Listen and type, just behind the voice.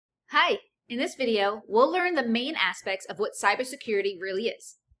Hi, in this video, we'll learn the main aspects of what cybersecurity really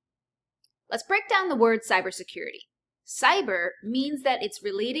is. Let's break down the word cybersecurity. Cyber means that it's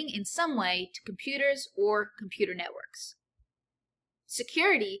relating in some way to computers or computer networks.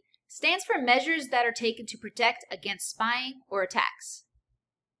 Security stands for measures that are taken to protect against spying or attacks.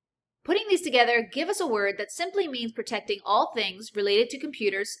 Putting these together give us a word that simply means protecting all things related to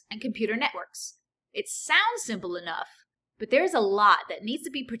computers and computer networks. It sounds simple enough, but there is a lot that needs to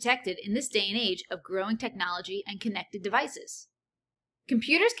be protected in this day and age of growing technology and connected devices.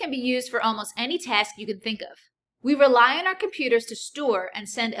 Computers can be used for almost any task you can think of. We rely on our computers to store and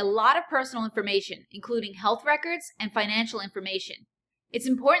send a lot of personal information, including health records and financial information. It's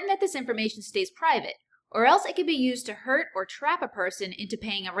important that this information stays private, or else it can be used to hurt or trap a person into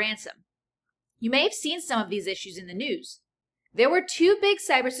paying a ransom. You may have seen some of these issues in the news. There were two big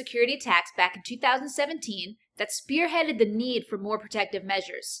cybersecurity attacks back in 2017 that spearheaded the need for more protective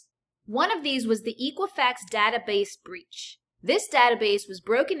measures. One of these was the Equifax database breach. This database was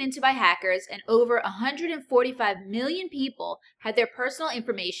broken into by hackers, and over 145 million people had their personal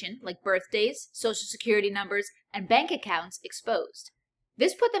information, like birthdays, social security numbers, and bank accounts, exposed.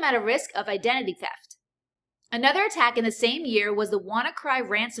 This put them at a risk of identity theft. Another attack in the same year was the WannaCry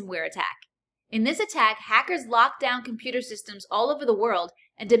ransomware attack. In this attack, hackers locked down computer systems all over the world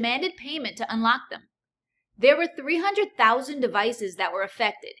and demanded payment to unlock them. There were 300,000 devices that were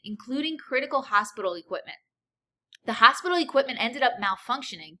affected, including critical hospital equipment. The hospital equipment ended up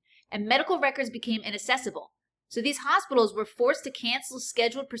malfunctioning, and medical records became inaccessible. So these hospitals were forced to cancel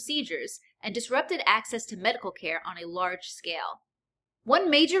scheduled procedures and disrupted access to medical care on a large scale. One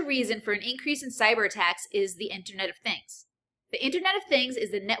major reason for an increase in cyber attacks is the Internet of Things. The Internet of Things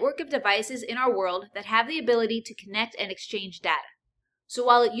is the network of devices in our world that have the ability to connect and exchange data. So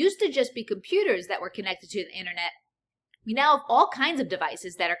while it used to just be computers that were connected to the internet, we now have all kinds of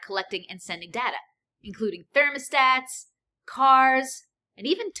devices that are collecting and sending data, including thermostats, cars, and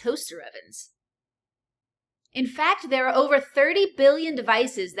even toaster ovens. In fact, there are over 30 billion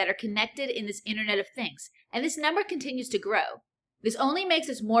devices that are connected in this Internet of Things, and this number continues to grow. This only makes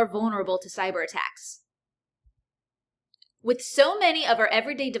us more vulnerable to cyber attacks. With so many of our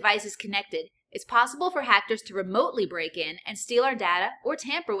everyday devices connected, it's possible for hackers to remotely break in and steal our data or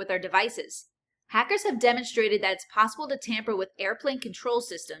tamper with our devices. Hackers have demonstrated that it's possible to tamper with airplane control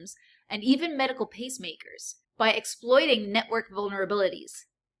systems and even medical pacemakers by exploiting network vulnerabilities.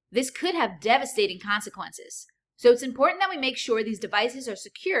 This could have devastating consequences, so it's important that we make sure these devices are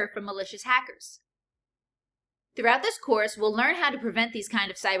secure from malicious hackers. Throughout this course, we'll learn how to prevent these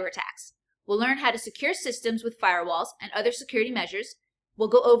kind of cyber attacks. We'll learn how to secure systems with firewalls and other security measures. We'll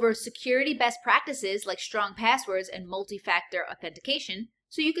go over security best practices like strong passwords and multi-factor authentication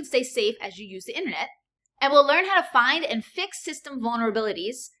so you can stay safe as you use the internet. And we'll learn how to find and fix system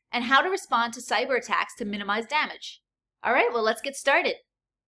vulnerabilities and how to respond to cyber attacks to minimize damage. All right, well, let's get started.